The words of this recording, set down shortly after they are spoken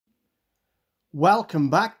Welcome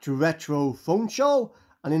back to Retro Phone Show,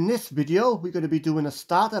 and in this video we're going to be doing a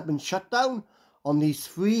startup and shutdown on these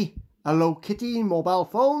three Hello Kitty mobile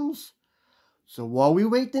phones. So what are we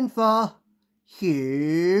waiting for?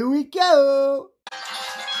 Here we go!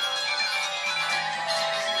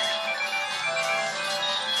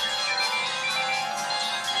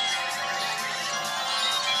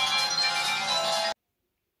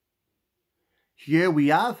 Here we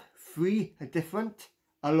have three different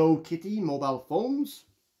Hello Kitty mobile phones,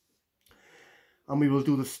 and we will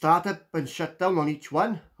do the startup and shutdown on each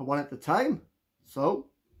one at a time. So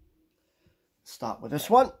start with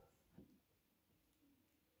this one.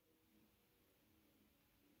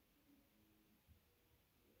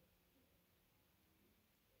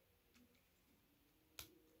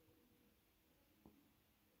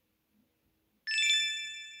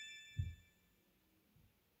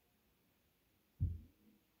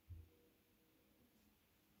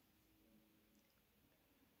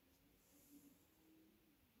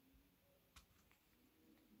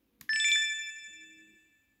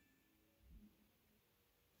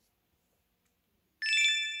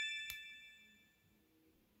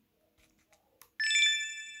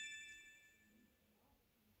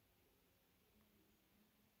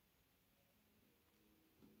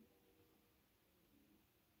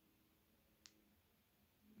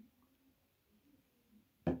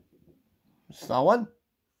 That's that one.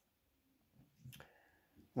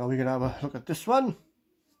 Now we're going to have a look at this one.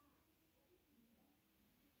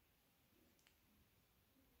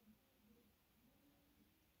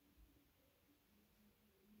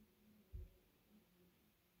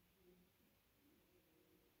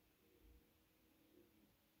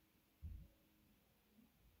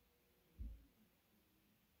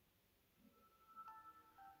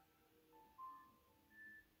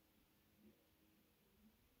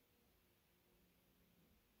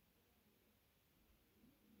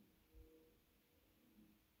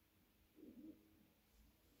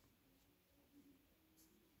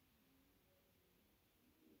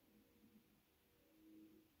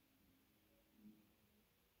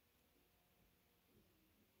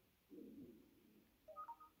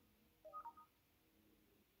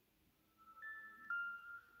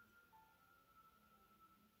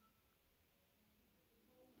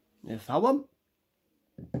 There's that one.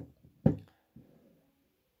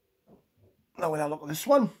 Now we'll have a look at this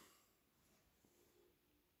one.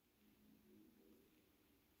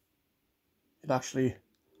 It actually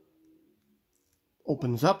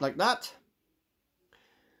opens up like that.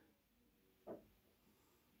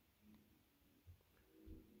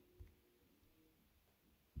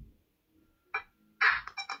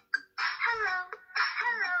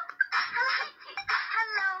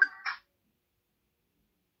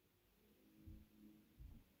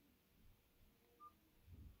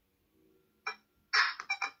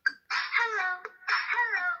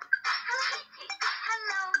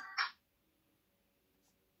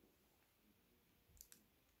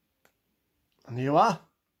 And here you are.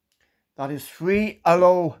 That is three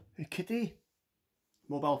Hello Kitty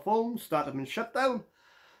mobile phones, startup and shutdown.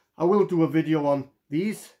 I will do a video on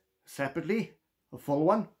these separately, a full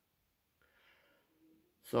one.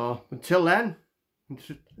 So until then,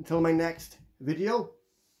 until my next video,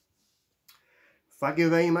 thank you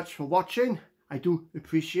very much for watching. I do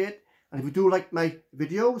appreciate, and if you do like my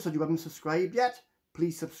videos and you haven't subscribed yet,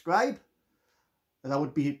 please subscribe. That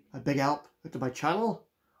would be a big help to my channel,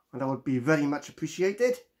 and that would be very much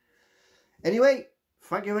appreciated. Anyway,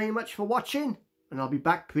 thank you very much for watching, and I'll be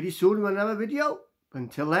back pretty soon with another video.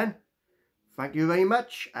 Until then, thank you very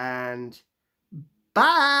much, and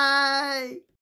bye!